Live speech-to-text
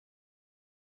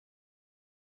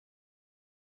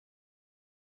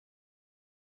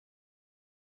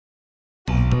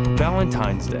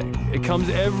Valentine's Day. It comes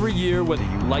every year whether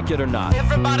you like it or not.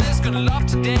 Everybody's gonna love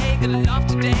today, gonna love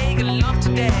today, gonna love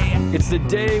today. It's the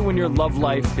day when your love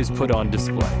life is put on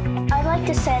display. I'd like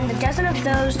to send a dozen of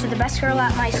those to the best girl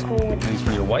at my school. These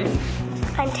for your wife?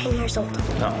 I'm 10 years old.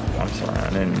 No, I'm sorry, I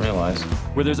didn't realize.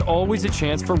 Where there's always a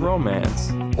chance for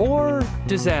romance or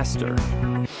disaster.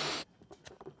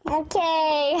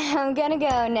 Okay, I'm gonna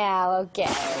go now,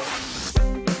 okay.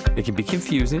 It can be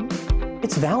confusing.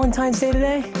 It's Valentine's Day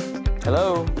today?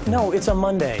 Hello? No, it's a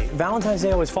Monday. Valentine's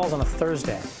Day always falls on a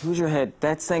Thursday. Who's your head?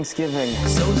 That's Thanksgiving.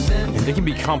 And it can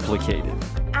be complicated.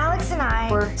 Alex and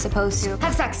I were supposed to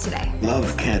have sex today.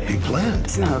 Love can't be planned.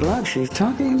 It's not love she's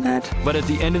talking about. But at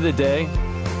the end of the day,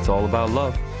 it's all about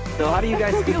love. So how do you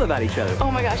guys feel about each other? Oh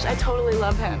my gosh, I totally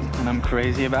love him. And I'm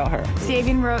crazy about her.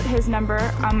 Sabian wrote his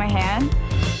number on my hand.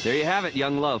 There you have it,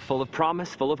 young love, full of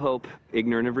promise, full of hope,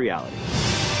 ignorant of reality.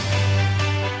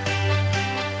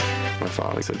 My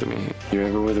father said to me, "You're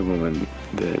ever with a woman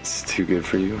that's too good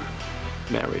for you,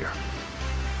 marry her."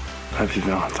 Happy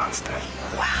Valentine's Day.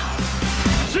 Wow.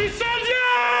 She said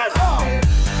yes!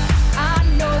 I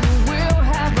know that we'll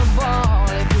have a ball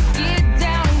if we get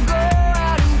down and go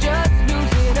out and just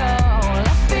lose it all.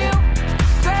 I feel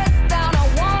stressed out, I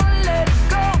wanna let it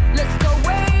go. Let's go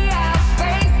way out,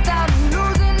 spaced out, and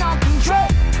losing all control.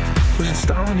 Was it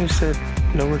Stalin who said,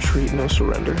 "No retreat, no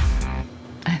surrender"?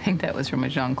 I think that was from a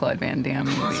Jean-Claude Van Damme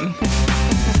movie.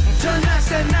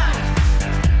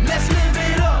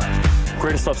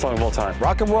 Greatest love song of all time.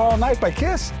 Rock and Roll All Night by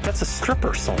Kiss. That's a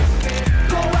stripper song.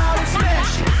 Go out and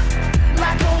smash it,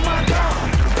 like oh my God.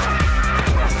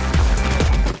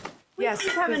 Yes,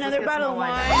 have another bottle of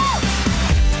wine.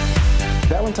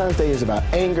 Valentine's Day is about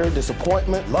anger,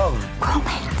 disappointment, love,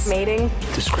 Romance. Mating.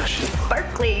 Discretion.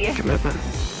 Sparkly. Commitment.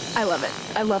 I love it.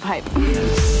 I love hype.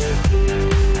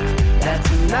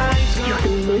 You're the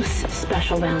most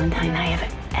special Valentine I have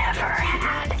ever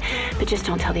had. But just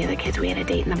don't tell the other kids we had a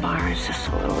date in the bar. It's just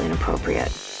a little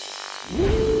inappropriate.